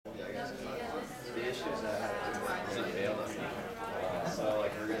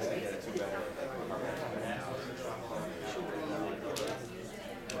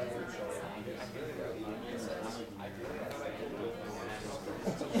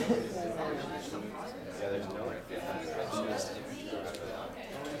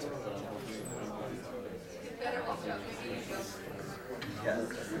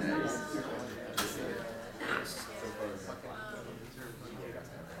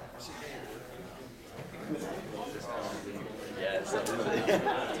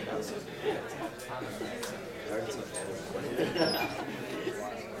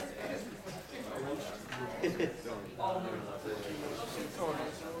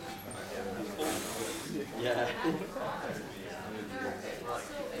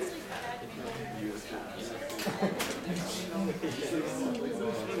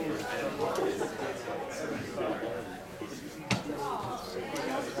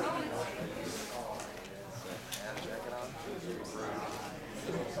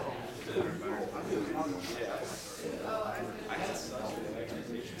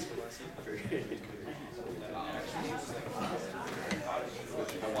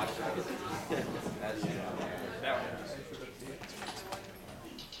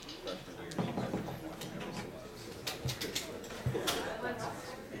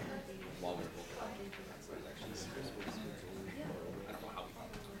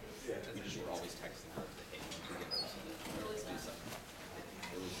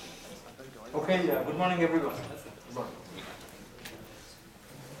Okay, good morning everyone.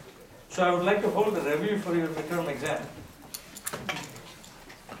 So I would like to hold a review for your midterm exam.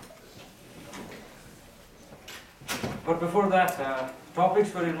 But before that, topics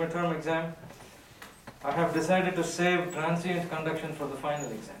for your midterm exam, I have decided to save transient conduction for the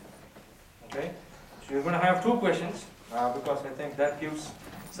final exam. Okay, so you're going to have two questions because I think that gives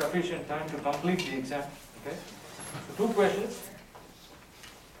sufficient time to complete the exam. Okay, so two questions.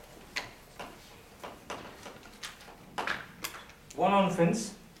 One on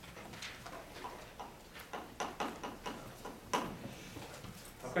fins.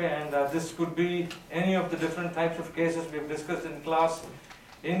 Okay, and this could be any of the different types of cases we've discussed in class,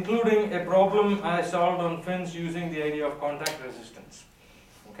 including a problem I solved on fins using the idea of contact resistance.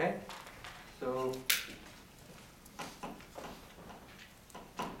 Okay, so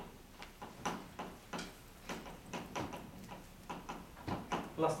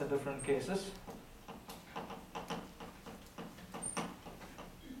plus the different cases.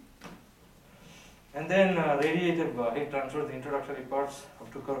 And then radiative heat transfer, the introductory parts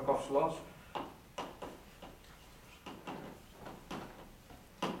up to Kirchhoff's laws.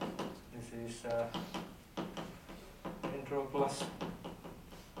 This is intro plus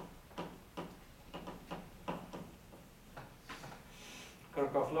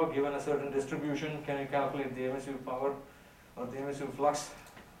Kirchhoff law. Given a certain distribution, can you calculate the emissive power or the emissive flux?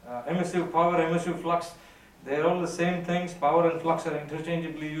 Emissive power, emissive flux, they are all the same things. Power and flux are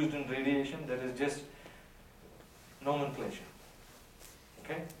interchangeably used in radiation. That is just nomenclature.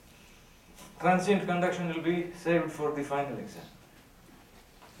 Okay? Transient conduction will be saved for the final exam.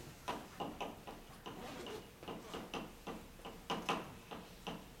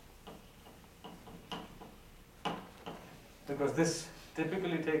 Because this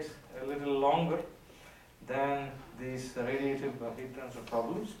typically takes a little longer than these radiative heat transfer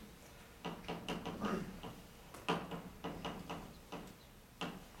problems.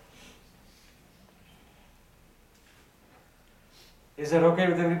 Is that okay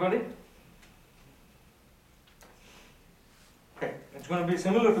with everybody? Okay, it's going to be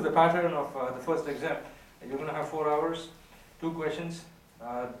similar to the pattern of the first exam. You're going to have 4 hours, 2 questions.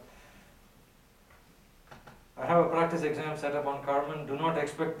 I have a practice exam set up on Carmen. Do not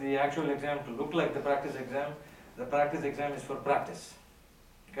expect the actual exam to look like the practice exam. The practice exam is for practice.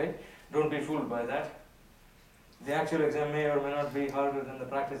 Okay? Don't be fooled by that. The actual exam may or may not be harder than the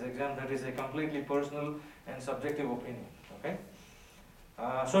practice exam. That is a completely personal and subjective opinion. Okay?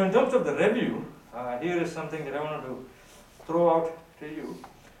 So in terms of the review, here is something that I want to throw out to you.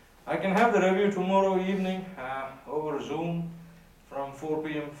 I can have the review tomorrow evening over Zoom from 4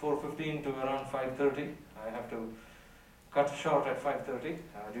 p.m., 4:15 to around 5:30. I have to cut short at 5:30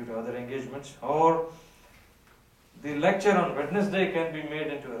 due to other engagements. Or the lecture on Wednesday can be made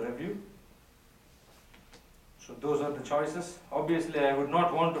into a review. So those are the choices. Obviously, I would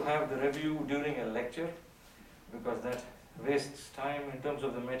not want to have the review during a lecture because that wastes time in terms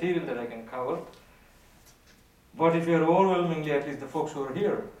of the material that I can cover. But if you're overwhelmingly, at least the folks who are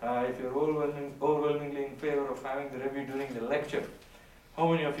here, if you're overwhelmingly in favor of having the review during the lecture, how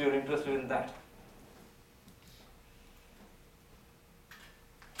many of you are interested in that?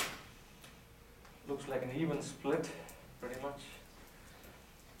 Looks like an even split, pretty much.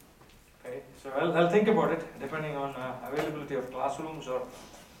 Okay, so I'll think about it, depending on availability of classrooms or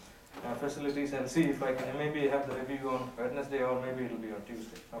facilities. I'll see if I can maybe have the review on Wednesday or maybe it'll be on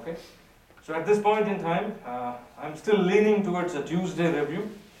Tuesday. Okay. So at this point in time, I'm still leaning towards a Tuesday review,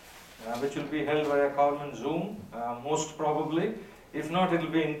 which will be held via Carmen Zoom, most probably. If not, it will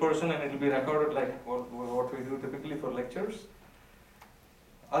be in person and it will be recorded like what we do typically for lectures.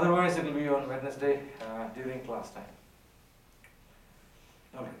 Otherwise, it will be on Wednesday during class time.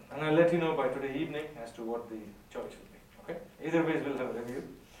 Okay, and I'll let you know by today evening as to what the choice will be. Okay, either ways we'll have a review.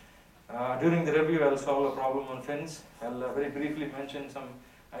 During the review, I'll solve a problem on fins. I'll very briefly mention some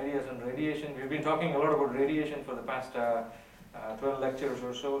ideas on radiation. We've been talking a lot about radiation for the past 12 lectures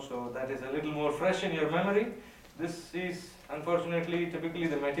or so, so that is a little more fresh in your memory. This is unfortunately typically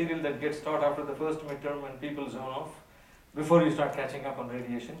the material that gets taught after the first midterm when people zone off before you start catching up on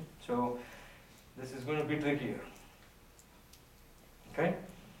radiation. So this is going to be trickier. Okay?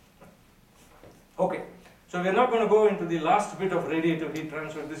 Okay. So we are not going to go into the last bit of radiative heat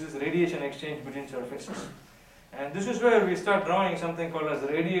transfer. This is radiation exchange between surfaces. And this is where we start drawing something called as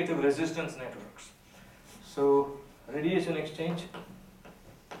radiative resistance networks. So radiation exchange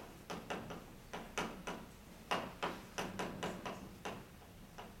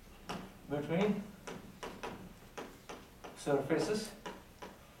between surfaces.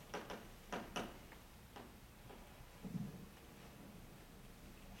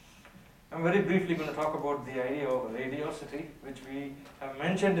 I'm very briefly going to talk about the idea of radiosity, which we have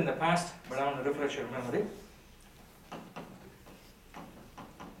mentioned in the past, but I want to refresh your memory.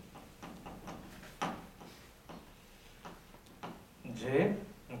 J,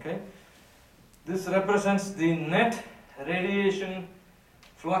 okay. This represents the net radiation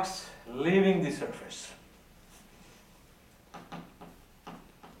flux leaving the surface.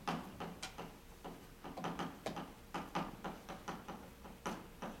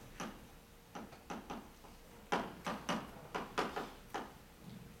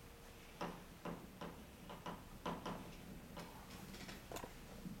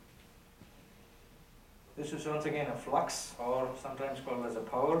 This is once again a flux, or sometimes called as a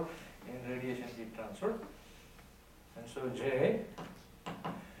power in radiation heat transfer. And so J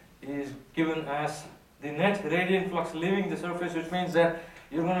is given as the net radiant flux leaving the surface, which means that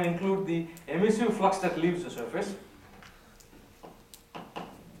you're going to include the emissive flux that leaves the surface,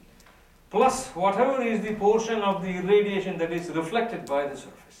 plus whatever is the portion of the radiation that is reflected by the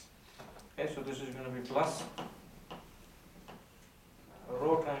surface. Okay, so this is going to be plus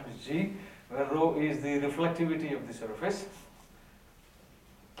rho times G, where rho is the reflectivity of the surface.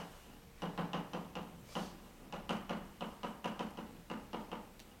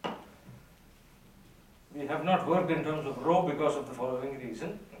 We have not worked in terms of rho because of the following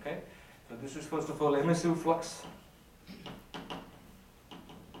reason. Okay, so this is first of all emissive flux.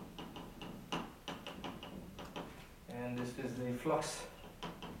 And this is the flux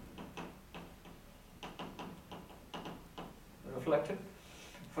reflected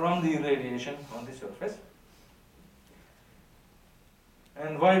from the radiation on the surface.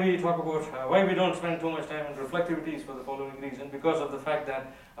 And why we talk about, why we don't spend too much time on reflectivity is for the following reason, because of the fact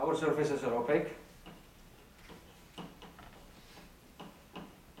that our surfaces are opaque.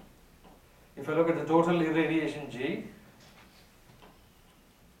 If I look at the total irradiation G,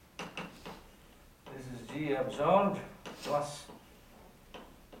 this is G absorbed plus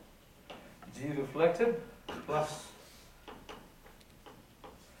G reflected plus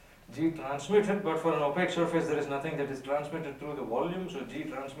G transmitted, but for an opaque surface there is nothing that is transmitted through the volume, so G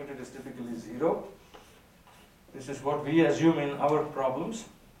transmitted is typically 0. This is what we assume in our problems.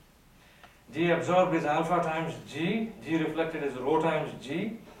 G absorbed is alpha times G, G reflected is rho times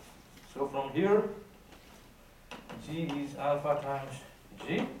G. So from here, G is alpha times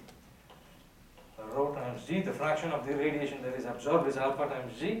G, rho times G. The fraction of the radiation that is absorbed is alpha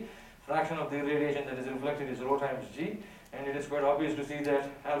times G. Fraction of the radiation that is reflected is rho times G. And it is quite obvious to see that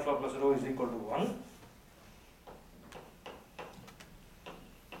alpha plus rho is equal to 1.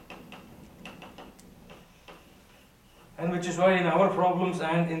 And which is why in our problems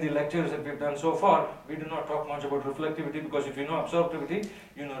and in the lectures that we've done so far, we do not talk much about reflectivity, because if you know absorptivity,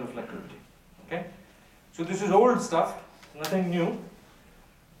 you know reflectivity. Okay? So this is old stuff, nothing new.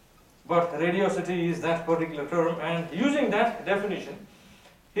 But radiosity is that particular term, and using that definition,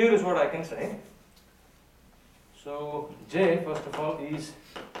 here is what I can say. So J, first of all, is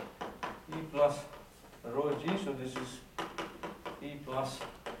E plus rho G, so this is E plus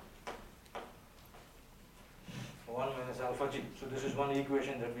 1 minus alpha G. So this is one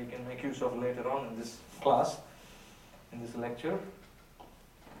equation that we can make use of later on in this class, in this lecture.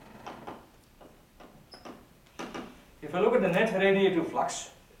 If I look at the net radiative flux,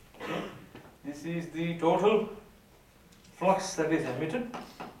 this is the total flux that is emitted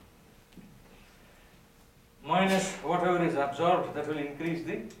minus whatever is absorbed, that will increase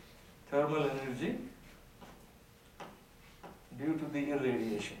the thermal energy due to the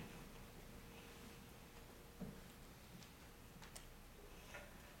irradiation.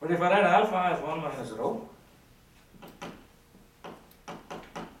 But if I write alpha as 1 minus rho,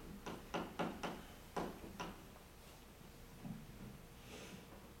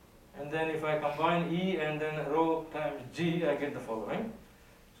 and then if I combine E and then rho times G, I get the following.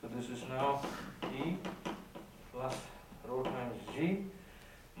 So this is now E plus rho times G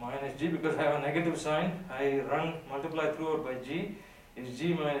minus G, because I have a negative sign, I multiply throughout by G, is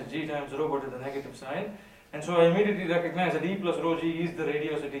G minus G times rho, but with a negative sign. And so I immediately recognize that E plus rho G is the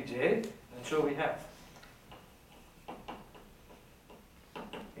radiosity J, and so we have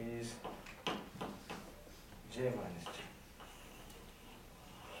is J minus G.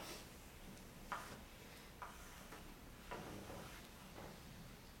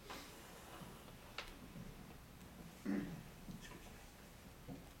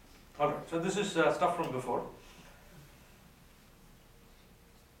 Alright, so this is stuff from before.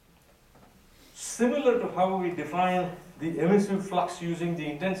 Similar to how we define the emissive flux using the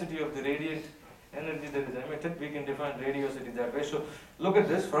intensity of the radiant energy that is emitted, we can define radiosity that way. So look at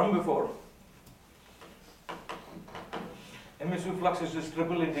this from before. Emissive flux is this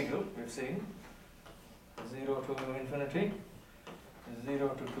triple integral we've seen. 0 to infinity, 0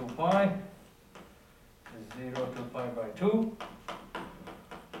 to 2 pi, 0 to pi by 2,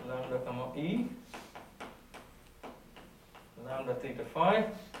 lambda comma E, lambda theta phi,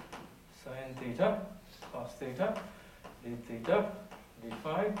 sin theta, cos theta, d theta, d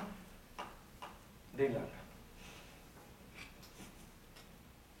phi, d lambda.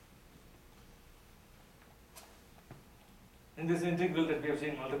 In this integral that we have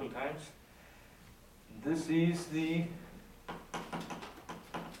seen multiple times, this is the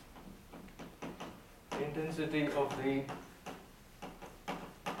intensity of the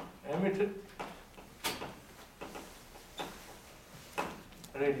emitted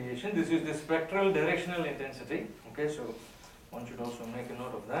radiation. This is the spectral directional intensity. Okay, so one should also make a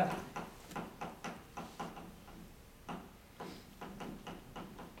note of that.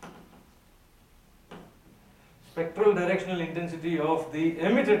 Spectral directional intensity of the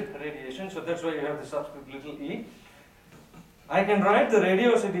emitted radiation, so that's why you have the subscript little e. I can write the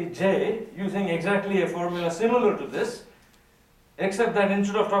radiosity J using exactly a formula similar to this, except that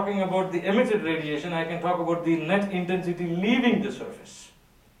instead of talking about the emitted radiation, I can talk about the net intensity leaving the surface.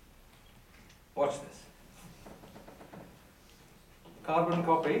 Watch this. Carbon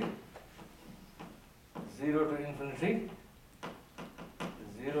copy, 0 to infinity,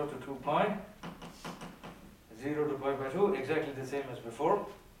 0 to 2 pi, 0 to pi by 2, exactly the same as before.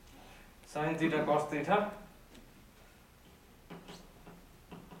 Sin theta, cos theta,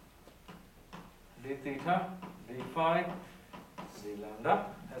 d theta, d phi, d lambda.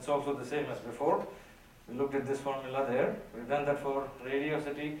 That's also the same as before. We looked at this formula there. We've done that for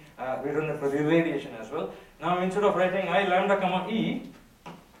radiosity. We've done it for irradiation as well. Now instead of writing I lambda comma E,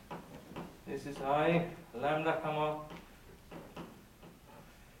 this is I lambda comma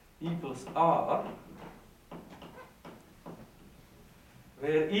E plus R,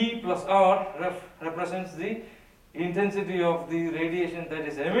 where E plus R represents the intensity of the radiation that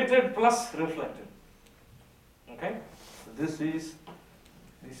is emitted plus reflected. Okay, so this is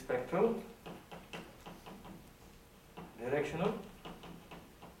the spectral directional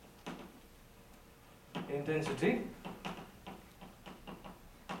intensity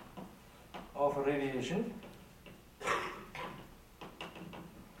of a radiation.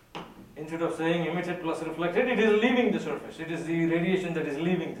 Instead of saying emitted plus reflected, it is leaving the surface. It is the radiation that is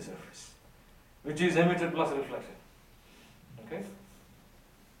leaving the surface, which is emitted plus reflected. Okay?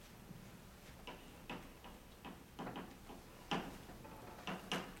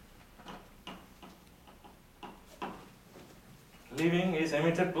 Leaving is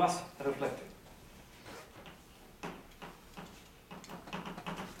emitted plus reflected.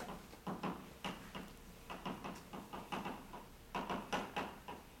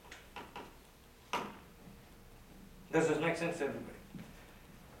 Does this make sense to everybody?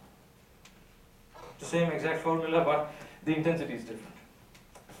 The same exact formula, but the intensity is different.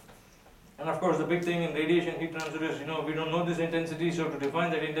 And of course, the big thing in radiation heat transfer is, we don't know this intensity, so to define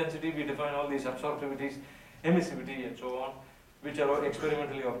that intensity, we define all these absorptivities, emissivity, and so on, which are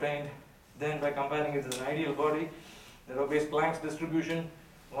experimentally obtained. Then by comparing it with an ideal body, there are always Planck's distribution,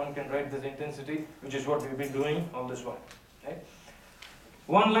 one can write this intensity, which is what we've been doing all this while. Okay?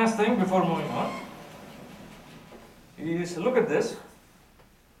 One last thing before moving on is look at this.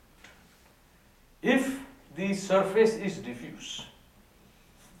 If the surface is diffuse,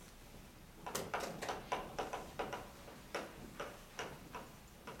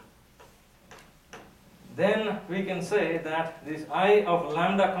 then we can say that this I of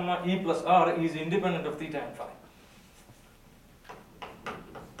lambda comma E plus R is independent of theta and phi.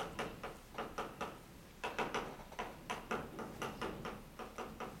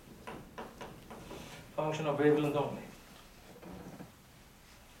 function of wavelength only.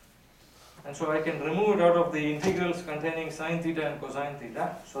 And so I can remove it out of the integrals containing sine theta and cosine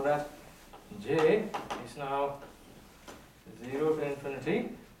theta, so that J is now 0 to infinity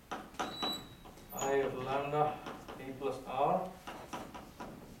I of lambda E plus R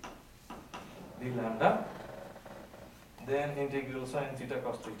d lambda, then integral sine theta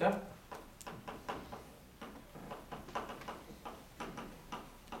cos theta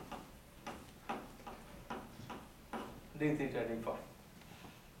d theta d phi.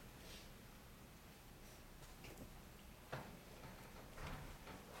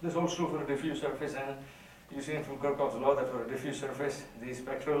 This holds true for a diffuse surface, and you see from Kirchhoff's law that for a diffuse surface the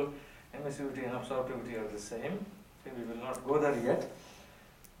spectral emissivity and absorptivity are the same. Okay, we will not go there yet.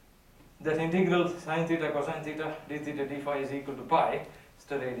 That integral sine theta cosine theta d theta d phi is equal to pi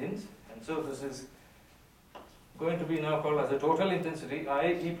steradians, and so this is going to be now called as a total intensity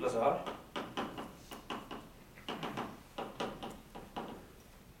I E plus R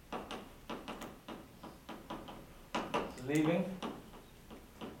leaving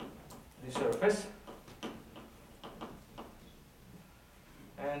the surface,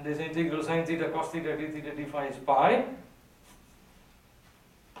 and this integral sine theta cos theta d theta d phi is pi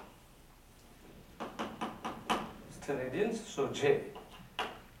steradians, so J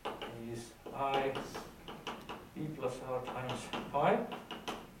is I E plus R times pi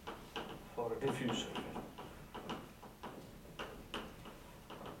for a diffuse surface.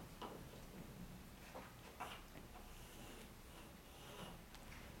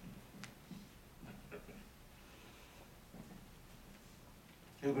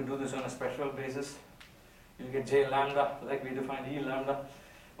 You can do this on a spectral basis. You get J lambda like we defined E lambda.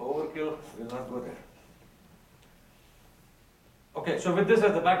 Overkill, will not go there. Okay, so with this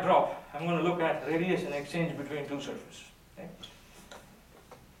as the backdrop, I'm going to look at radiation exchange between two surfaces. Okay?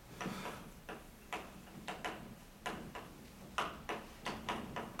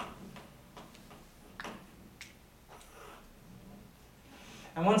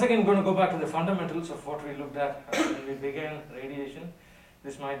 I'm once again going to go back to the fundamentals of what we looked at when we began radiation.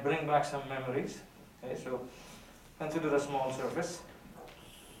 This might bring back some memories. Okay, so consider a small surface.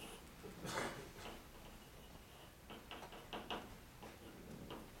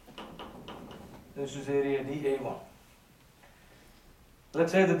 This is area dA1.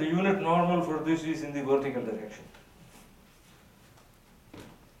 Let's say that the unit normal for this is in the vertical direction.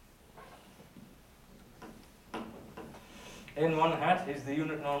 N1 hat is the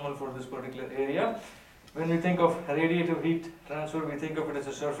unit normal for this particular area. When we think of radiative heat transfer, we think of it as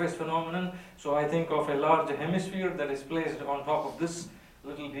a surface phenomenon. So I think of a large hemisphere that is placed on top of this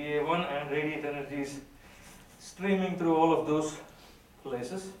little dA1, and radiant energy is streaming through all of those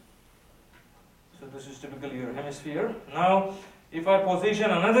places. So this is typically your hemisphere. Now, if I position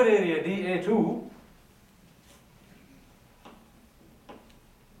another area dA2,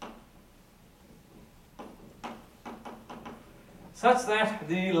 such that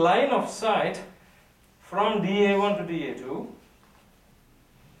the line of sight from dA1 to dA2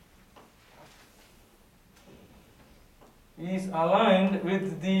 is aligned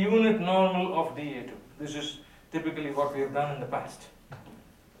with the unit normal of dA2. This is typically what we have done in the past.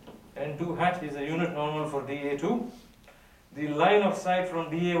 N2 hat is a unit normal for dA2. The line of sight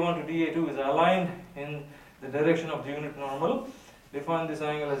from dA1 to dA2 is aligned in the direction of the unit normal. Define this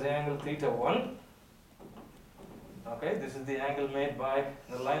angle as the angle theta 1. Okay, this is the angle made by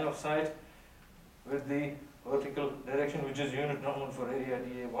the line of sight with the vertical direction, which is unit normal for area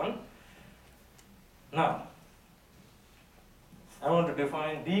dA1. Now, I want to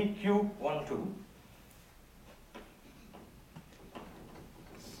define dQ12.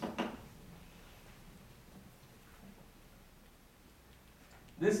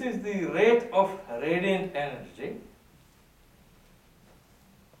 This is the rate of radiant energy.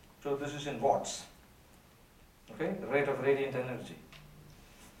 So this is in watts. Okay, the rate of radiant energy.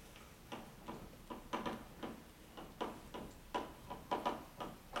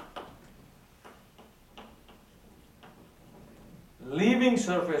 Leaving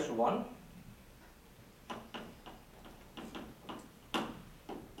surface 1,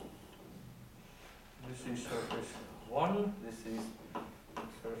 this is surface 1, this is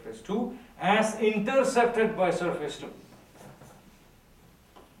surface 2, as intercepted by surface 2.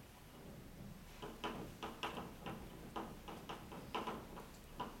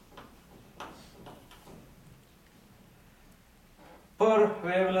 Per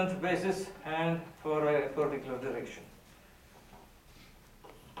wavelength basis and for a particular direction.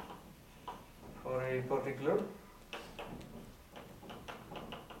 For a particular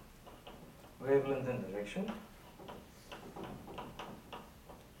wavelength and direction.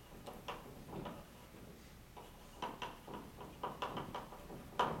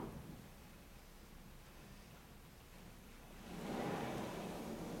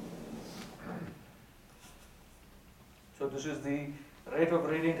 So this is the rate of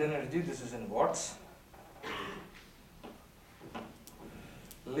radiant energy, this is in watts.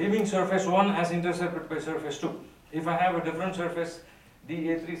 Leaving surface 1 as intercepted by surface 2. If I have a different surface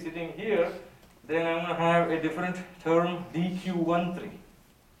dA3 sitting here, then I'm going to have a different term dQ13,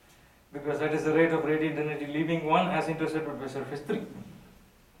 because that is the rate of radiant energy leaving 1 as intercepted by surface 3.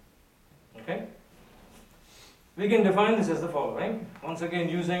 Okay? We can define this as the following, once again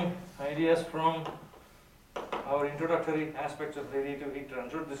using ideas from our introductory aspects of radiative heat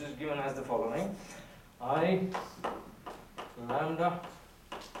transfer. This is given as the following: I lambda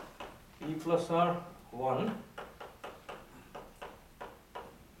E plus R 1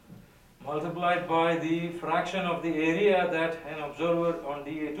 multiplied by the fraction of the area that an observer on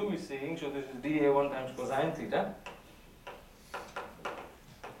dA2 is seeing, so this is dA1 times cosine theta,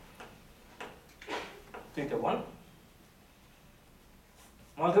 theta 1,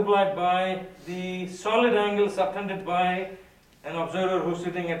 multiplied by the solid angle subtended by an observer who's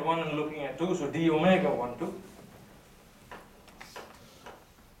sitting at 1 and looking at 2, so d omega 1 2,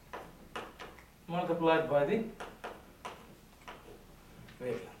 multiplied by the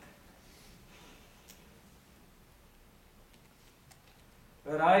wavelength,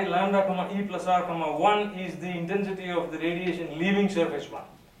 where I lambda comma E plus R comma 1 is the intensity of the radiation leaving surface 1.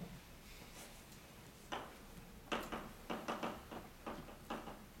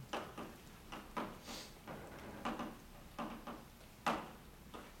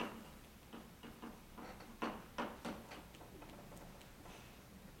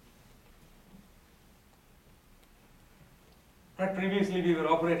 Right, previously we were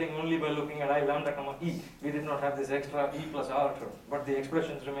operating only by looking at I lambda comma E. We did not have this extra E plus R term, but the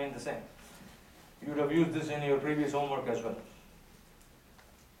expressions remain the same. You would have used this in your previous homework as well.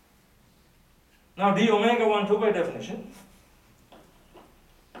 Now d omega 1 2 by definition,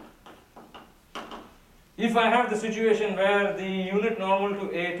 if I have the situation where the unit normal to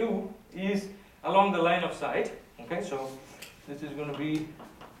A2 is along the line of sight, okay, so this is going to be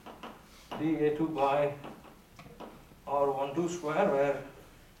dA2 by R12 square, where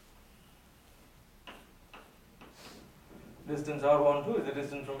distance R12 is the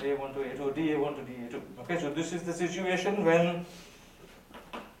distance from A1 to A2, or dA1 to dA2. Okay, so this is the situation when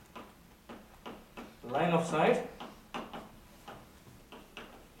line of sight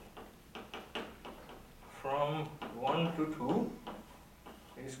from 1 to 2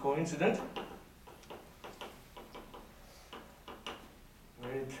 is coincident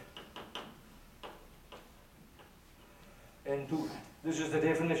with N2. This is the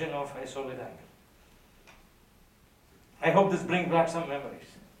definition of a solid angle. I hope this brings back some memories.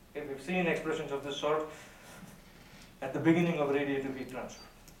 Okay, we've seen expressions of this sort at the beginning of radiative heat transfer.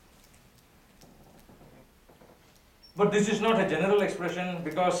 But this is not a general expression,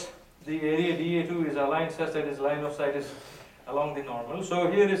 because the area dA2 is aligned such that its line of sight is along the normal.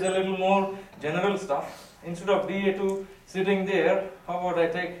 So here is a little more general stuff. Instead of dA2 sitting there, how about I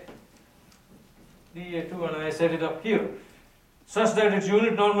take dA2 and I set it up here, such that its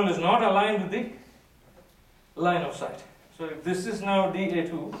unit normal is not aligned with the line of sight. So if this is now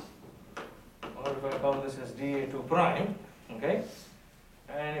dA2, or if I call this as dA2 prime, okay,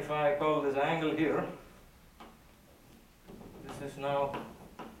 and if I call this angle here, this is now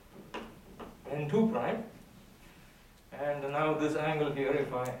N2 prime, and now this angle here,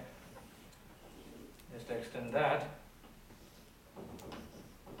 if I just extend that,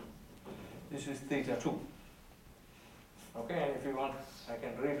 this is theta 2. Okay, and if you want, I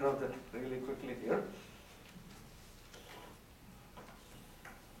can redraw that really quickly here.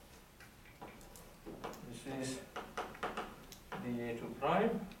 This is dA2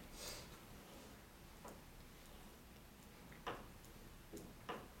 prime,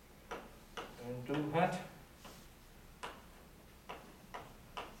 N2 hat,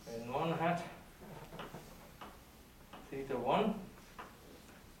 N1 hat, theta 1,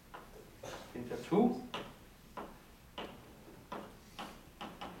 theta 2.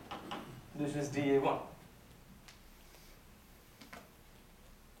 This is dA1.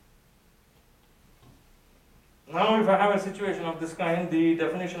 Now if I have a situation of this kind, the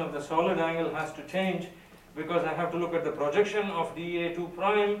definition of the solid angle has to change, because I have to look at the projection of dA2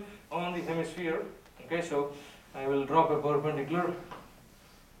 prime on the hemisphere. Okay, so I will drop a perpendicular,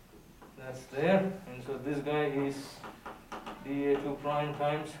 that's there, and so this guy is dA2 prime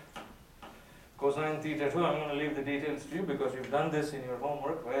times cosine theta 2. I'm going to leave the details to you, because you've done this in your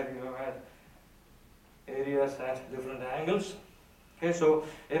homework where you have had areas at different angles. Okay, so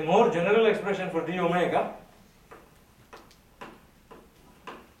a more general expression for d omega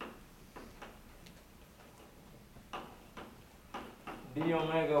d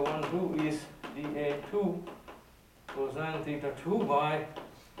omega 1 2 is dA2 cosine theta 2 by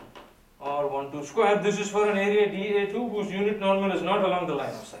r12 square. This is for an area dA2 whose unit normal is not along the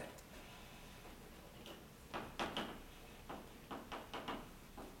line of sight.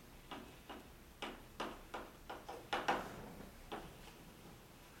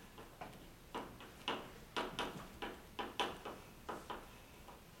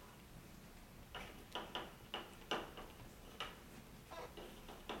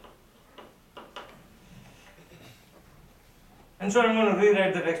 And so I'm going to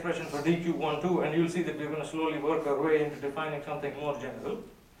rewrite that expression for dq12, and you'll see that we're going to slowly work our way into defining something more general.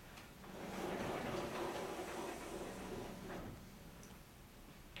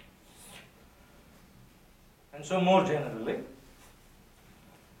 And so more generally,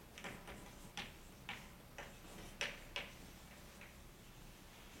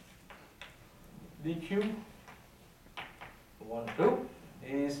 dq12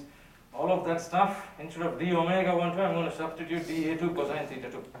 is all of that stuff. Instead of d omega 12, I'm going to substitute dA2 cosine theta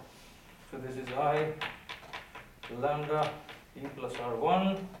 2. So this is I lambda e plus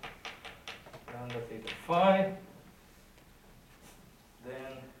r1 lambda theta phi,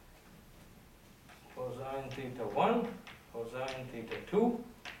 then cosine theta 1 cosine theta 2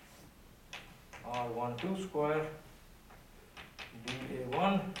 r12 square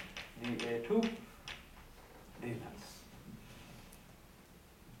dA1 dA2 d lambda.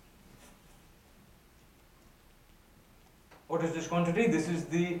 What is this quantity? This is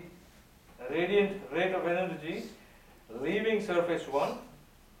the radiant rate of energy leaving surface 1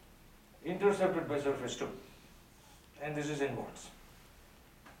 intercepted by surface 2, and this is in watts,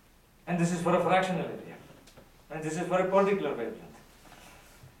 and this is for a fractional area, and this is for a particular wavelength.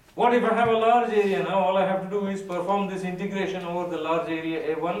 What if I have a large area now? All I have to do is perform this integration over the large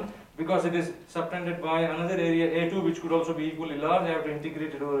area A1, because it is subtended by another area A2 which could also be equally large. I have to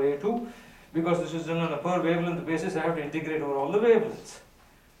integrate it over A2. Because this is done on a per wavelength basis, I have to integrate over all the wavelengths.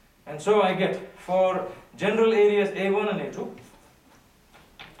 And so I get, for general areas A1 and A2,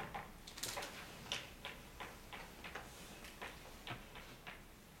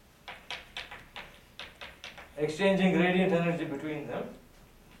 exchanging radiant energy between them,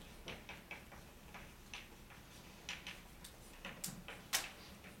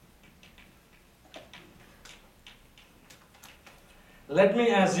 let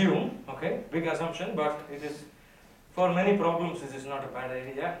me assume, okay, big assumption, but it is, for many problems this is not a bad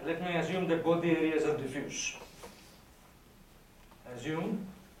idea. Let me assume that both the areas are diffuse. Assume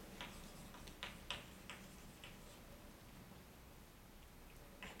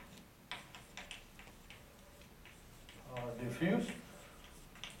diffuse.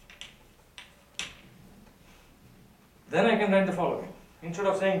 Then I can write the following. Instead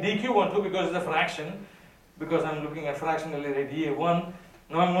of saying dq12 because it's a fraction, because I'm looking at fractional area dA1,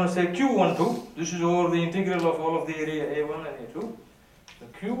 now I'm going to say q12. This is over the integral of all of the area A1 and A2. So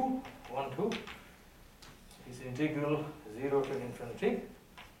q12 is integral 0 to infinity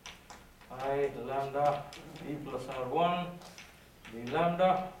I lambda e plus r1 d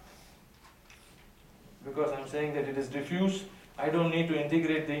lambda. Because I'm saying that it is diffuse, I don't need to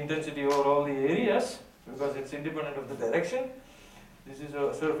integrate the intensity over all the areas because it's independent of the direction. This is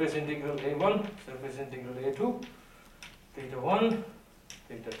a surface integral A1, surface integral A2, theta 1,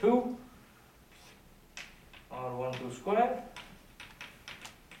 theta 2, r12 square,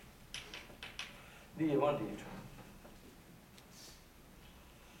 dA1, dA2.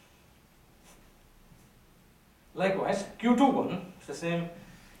 Likewise, Q21, it's the same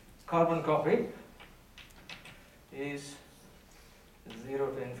carbon copy, is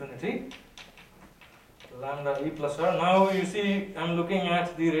 0 to infinity lambda e plus r. Now you see I'm looking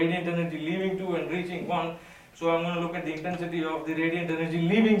at the radiant energy leaving 2 and reaching 1, so I'm going to look at the intensity of the radiant energy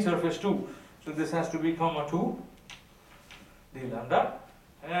leaving surface 2. So this has to be comma 2 d lambda,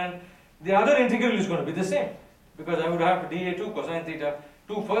 and the other integral is going to be the same because I would have dA2 cosine theta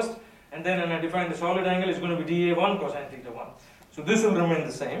 2 first, and then when I define the solid angle is going to be dA1 cosine theta 1. So this will remain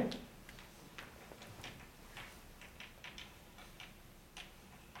the same.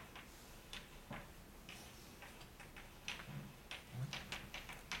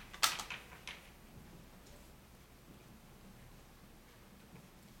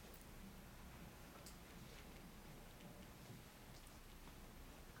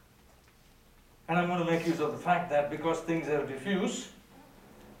 And I'm going to make use of the fact that because things are diffuse,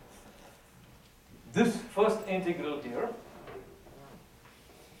 this first integral here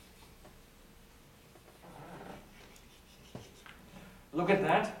look at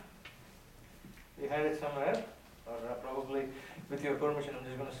that. We had it somewhere, or probably with your permission, I'm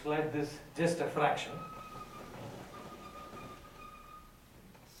just going to slide this just a fraction.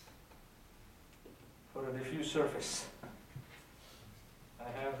 For a diffuse surface, I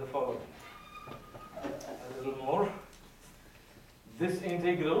have the following. A little more. This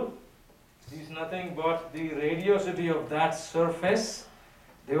integral is nothing but the radiosity of that surface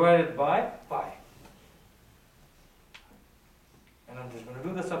divided by pi. And I'm just going to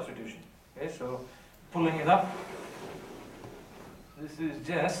do the substitution. Okay, so pulling it up, this is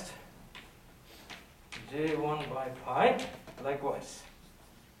just J1 by pi, likewise.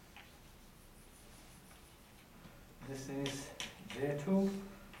 This is J2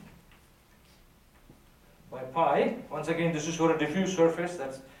 by pi. Once again, this is for a diffuse surface.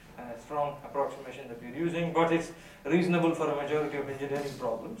 That's a strong approximation that we're using, but it's reasonable for a majority of engineering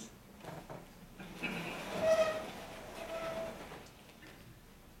problems.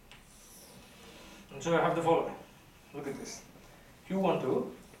 And so I have the following. Look at this. Q12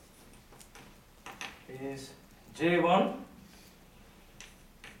 is J1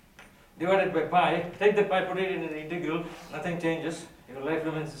 divided by pi. Take the pi, put it in the integral, nothing changes, your life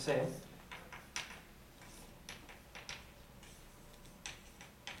remains the same.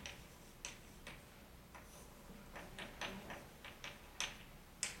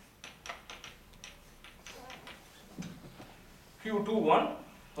 Q21,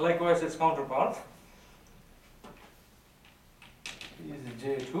 likewise its counterpart, is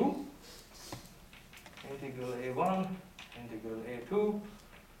J2, integral A1, integral A2,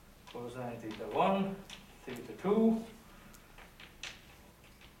 cosine theta 1, theta 2,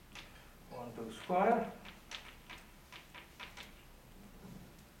 1, 2 square,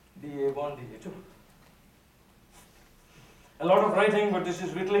 dA1, dA2. A lot of writing, but this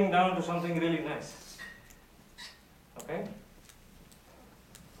is whittling down to something really nice. Okay?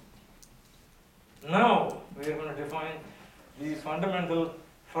 Now we are going to define the fundamental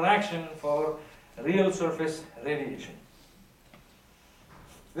fraction for real surface radiation.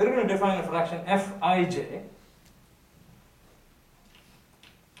 We are going to define a fraction Fij,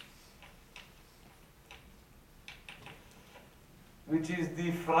 which is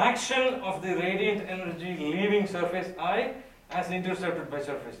the fraction of the radiant energy leaving surface I as intercepted by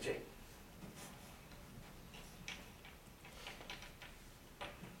surface J.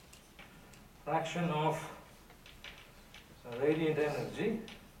 Fraction of radiant energy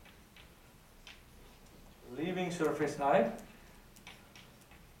leaving surface I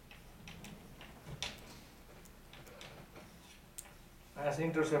as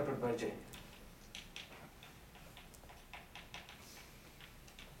intercepted by J.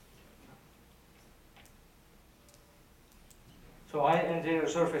 So I and J are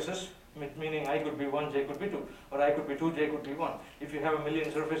surfaces, meaning I could be 1, J could be 2, or I could be 2, J could be 1. If you have a million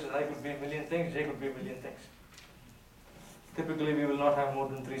surfaces, I could be a million things, J could be a million things. Typically, we will not have more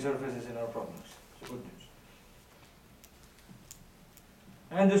than 3 surfaces in our problems. So good news.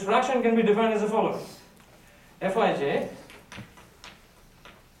 And this fraction can be defined as the following. Fij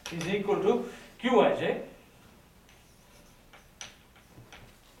is equal to Qij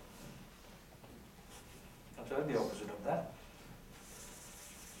the opposite of that.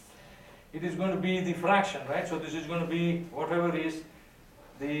 It is going to be the fraction, right? So this is going to be whatever is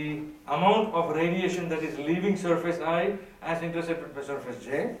the amount of radiation that is leaving surface I as intercepted by surface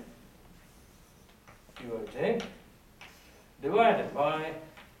J, Qij, divided by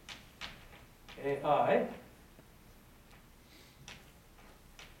Ai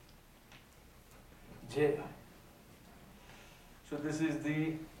Ji. So this is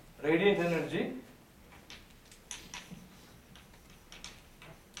the radiant energy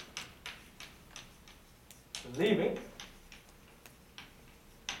leaving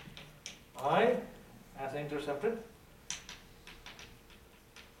I as intercepted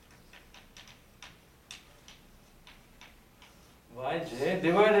by J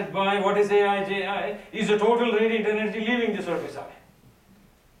divided by what is Aiji is the total radiant energy leaving the surface I.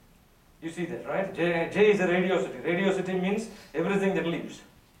 You see that, right? J is a radiosity. Radiosity means everything that leaves.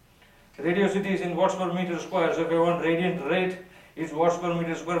 Radiosity is in watts per meter square. So if I want radiant rate, it's watts per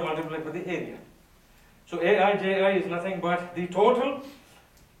meter square multiplied by the area. So Aiji is nothing but the total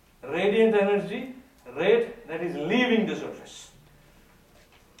radiant energy rate that is leaving the surface.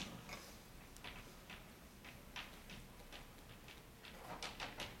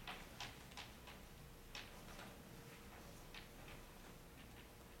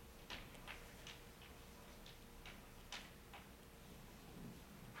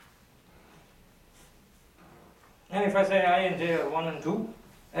 And if I say I and J are 1 and 2,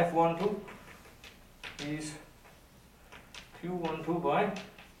 F12 is Q12 by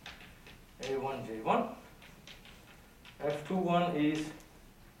A1J1, F21 is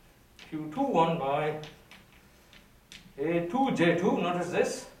Q21 by A2J2, notice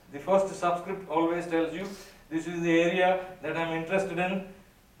this, The first subscript always tells you this is the area that I'm interested in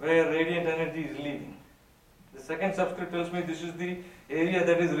where radiant energy is leaving. The second subscript tells me this is the area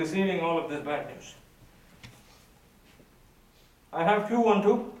that is receiving all of this bad news. I have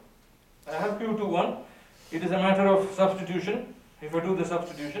Q12, I have Q21. It is a matter of substitution. If I do the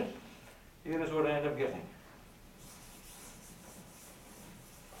substitution, here is what I end up getting.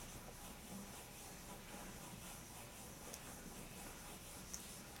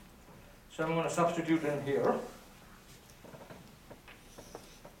 So I'm going to substitute in here.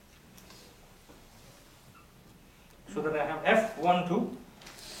 So that I have F12.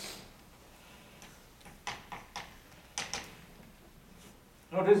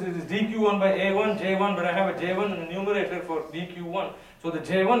 Notice this is dq1 by a1, j1, but I have a j1 in the numerator for dq1. So the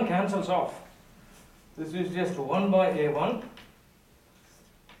j1 cancels off. This is just 1 by a1,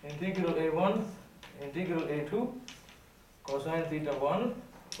 integral a1, integral a2, cosine theta 1,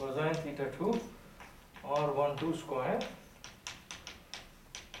 cosine theta 2, r12 square,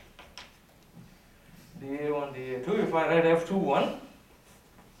 dA1, dA2. If I write F21,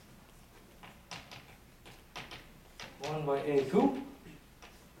 1 by A2,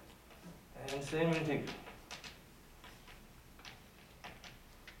 and same integral.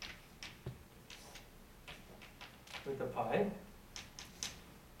 With a pi.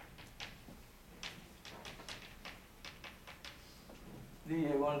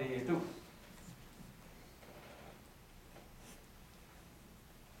 dA1, dA2.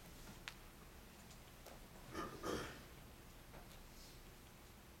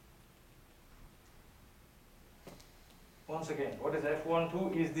 Once again, what is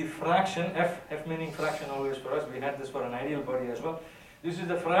F12 is the fraction, F meaning fraction always for us, we had this for an ideal body as well. This is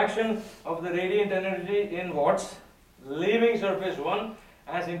the fraction of the radiant energy in watts leaving surface 1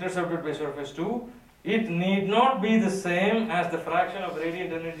 as intercepted by surface 2. It need not be the same as the fraction of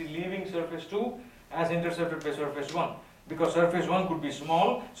radiant energy leaving surface 2 as intercepted by surface 1, because surface 1 could be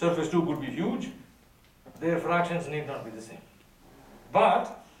small, surface 2 could be huge. Their fractions need not be the same.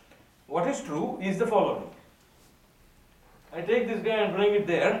 But what is true is the following. I take this guy and bring it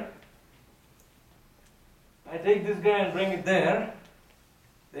there. I take this guy and bring it there.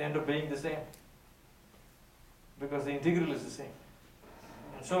 They end up being the same, because the integral is the same.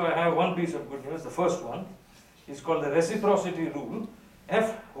 And so I have one piece of good news. The first one is called the reciprocity rule.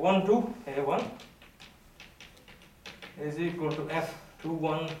 F12 A1 is equal to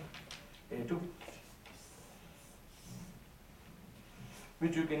F21 A2,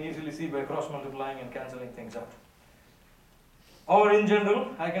 which you can easily see by cross multiplying and cancelling things out. Or in general,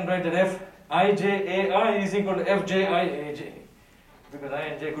 I can write that Fijai is equal to Fjiaj, because I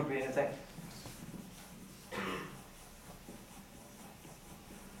and j could be anything.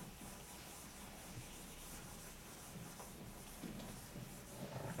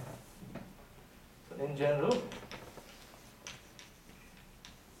 So in general,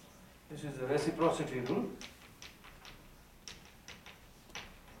 this is the reciprocity rule.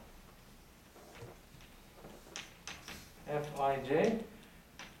 Fij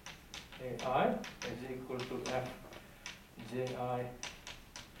Ai is equal to Fji Aj.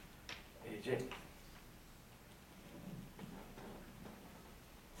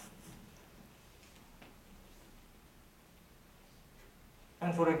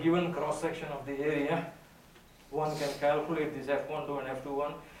 And for a given cross section of the area, one can calculate this F12 and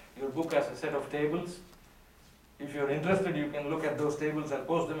F21. Your book has a set of tables. If you're interested, you can look at those tables. I'll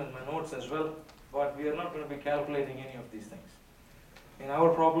post them in my notes as well. But we are not going to be calculating any of these things. In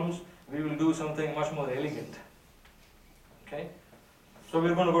our problems, we will do something much more elegant. Okay? So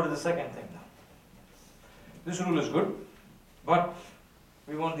we're going to go to the second thing now. This rule is good, but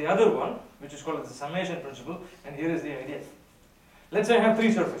we want the other one, which is called the summation principle, and here is the idea. Let's say I have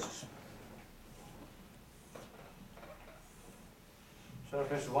three surfaces.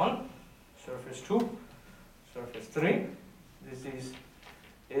 Surface 1, surface 2, surface 3. This is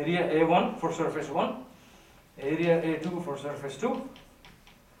area A1 for surface 1, area A2 for surface 2,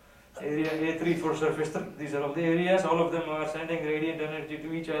 area A3 for surface 3. These are all the areas. All of them are sending radiant energy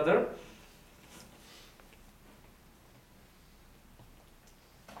to each other.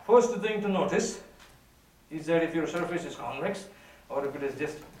 First thing to notice is that if your surface is convex, or if it is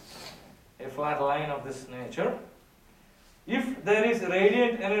just a flat line of this nature, if there is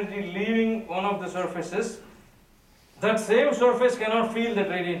radiant energy leaving one of the surfaces, that same surface cannot feel that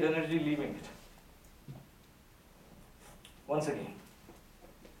radiant energy leaving it. Once again,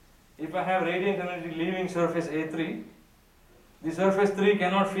 if I have radiant energy leaving surface A3, the surface 3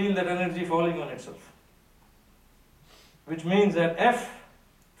 cannot feel that energy falling on itself, which means that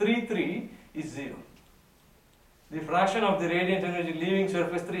F33 is 0. the fraction of the radiant energy leaving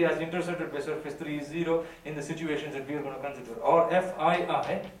surface 3 as intercepted by surface 3 is 0 in the situations that we are going to consider, or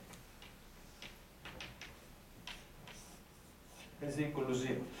Fii is equal to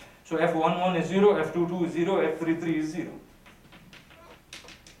 0. So F11 is 0, F22 is 0, F33 is 0.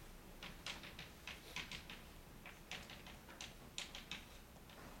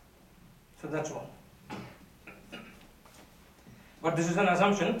 So that's one. But this is an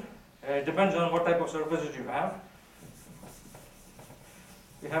assumption. It depends on what type of surfaces you have.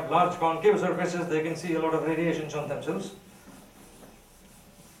 We have large concave surfaces, they can see a lot of radiations on themselves.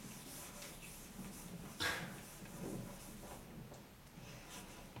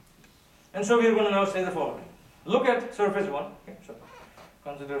 And so we are going to now say the following. Look at surface 1. Okay, so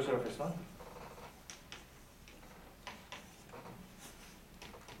consider surface 1.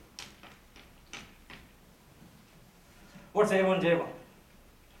 What's A1, J1?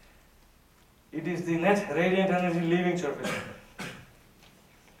 It is the net radiant energy leaving surface.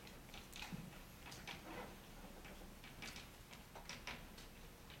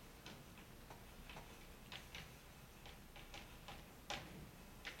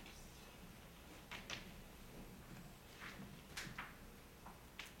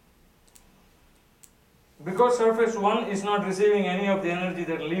 Because surface 1 is not receiving any of the energy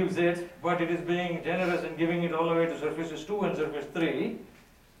that leaves it, but it is being generous and giving it all the way to surfaces 2 and surface 3,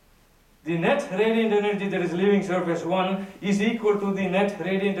 the net radiant energy that is leaving surface 1 is equal to the net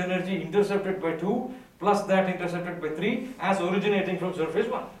radiant energy intercepted by 2 plus that intercepted by 3 as originating from surface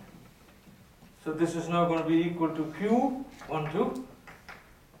 1. So this is now going to be equal to Q12,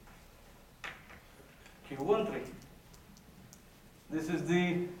 Q13. This is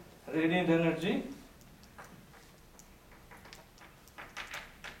the radiant energy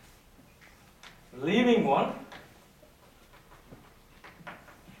leaving 1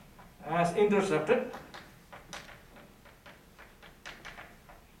 as intercepted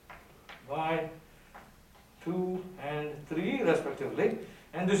by 2 and 3 respectively,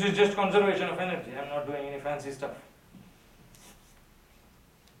 and this is just conservation of energy. I am not doing any fancy stuff.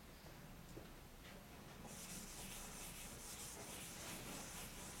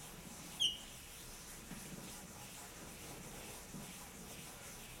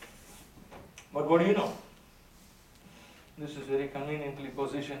 But what do you know? This is very conveniently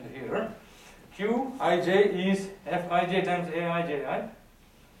positioned here. Qij is Fij times Aiji.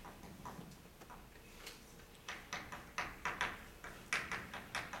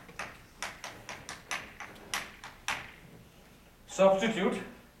 Substitute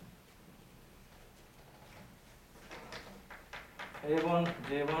A1,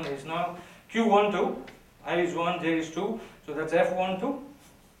 J1 is now Q12, I is 1, J is 2, so that's F12.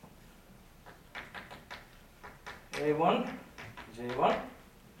 A1, J1,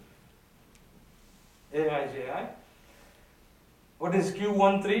 Aiji. What is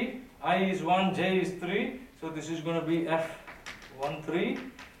Q13? I is 1, J is 3, so this is going to be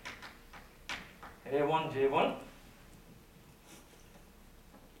F13, A1, J1.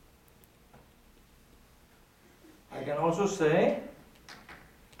 I can also say,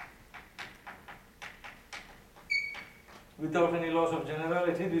 without any loss of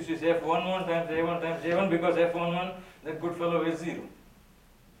generality, this is F11 times A1 times J1, because F11, that good fellow, is 0.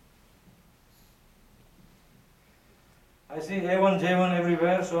 I see A1, J1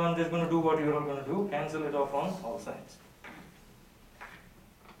 everywhere, so I'm just going to do what you're all going to do, cancel it off on all sides.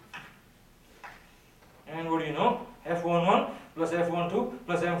 And what do you know? F11 plus F12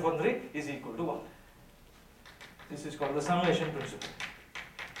 plus F13 is equal to 1. This is called the summation principle.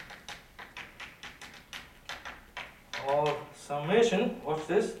 Or summation, what's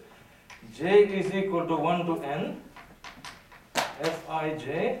this? J is equal to 1 to n,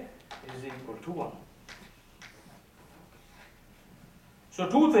 Fij is equal to 1. So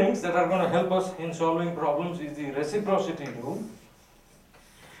two things that are going to help us in solving problems is the reciprocity rule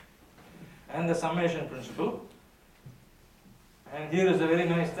and the summation principle. And here is a very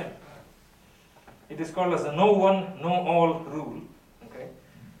nice thing. It is called as the know one, know all rule. Okay.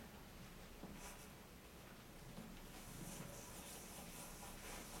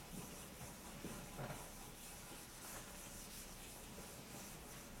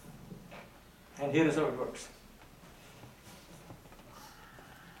 And here is how it works.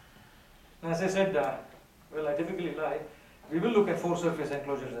 As I said, well, I typically lie. We will look at 4 surface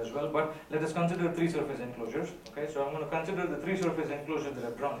enclosures as well, but let us consider 3 surface enclosures. Okay, so I'm going to consider the 3 surface enclosures that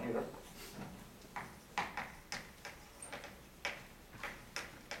I've drawn here.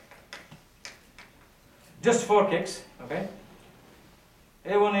 Just for kicks, okay?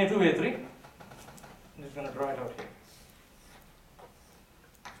 A1, A2, A3. I'm just going to draw it out here.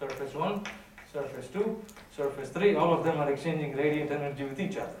 Surface 1, surface 2, surface 3, all of them are exchanging radiant energy with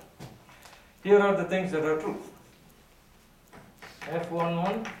each other. Here are the things that are true.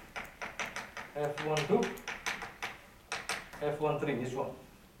 F11, F12, F13 is 1.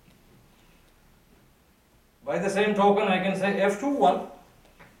 By the same token, I can say F21,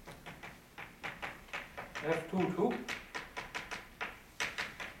 F22,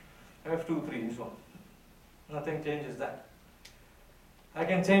 F23 is 1. Nothing changes that. I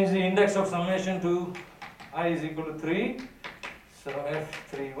can change the index of summation to I is equal to 3. So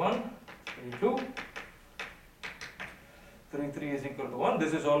F31, 32, 33 is equal to 1.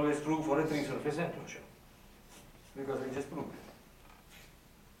 This is always true for a 3 surface enclosure because we just proved it.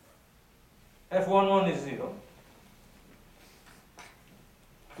 F11 is 0.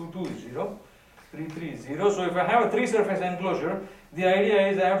 22 is 0. 33 is 0. So if I have a 3 surface enclosure, the idea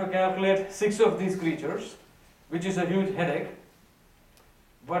is I have to calculate 6 of these creatures, which is a huge headache.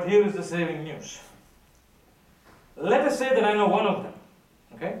 But here is the saving news. Let us say that I know one of them.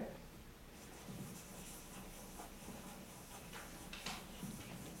 Okay?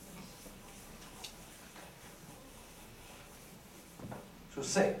 So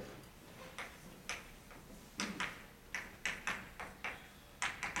say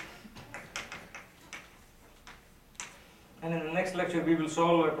and in the next lecture we will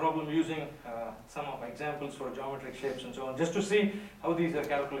solve a problem using some of examples for geometric shapes and so on, just to see how these are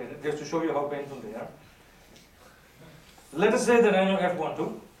calculated, just to show you how painful they are. Let us say that I know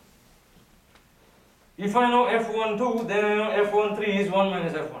F12. If I know F12, then I know F13 is 1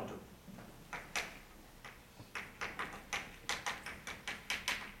 minus F12.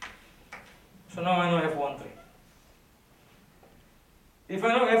 So now I know F13. If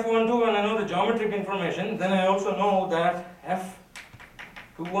I know F12 and I know the geometric information, then I also know that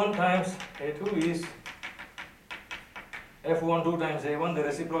F21 times A2 is F12 times A1, the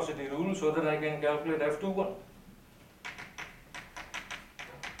reciprocity rule, so that I can calculate F21.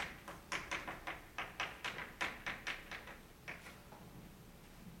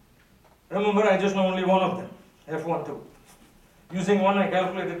 Remember, I just know only one of them, F12. Using one, I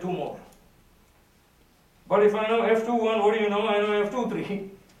calculated 2 more. But if I know F21, what do you know? I know F23.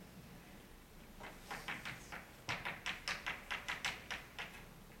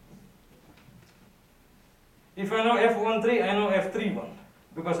 If I know F13, I know F31,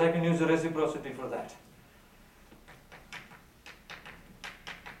 because I can use the reciprocity for that.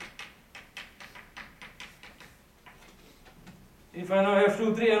 If I know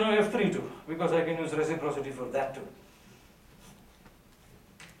F23, I know F32, because I can use reciprocity for that too.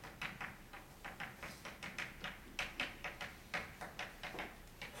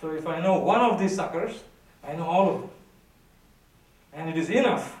 So if I know one of these suckers, I know all of them. And it is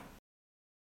enough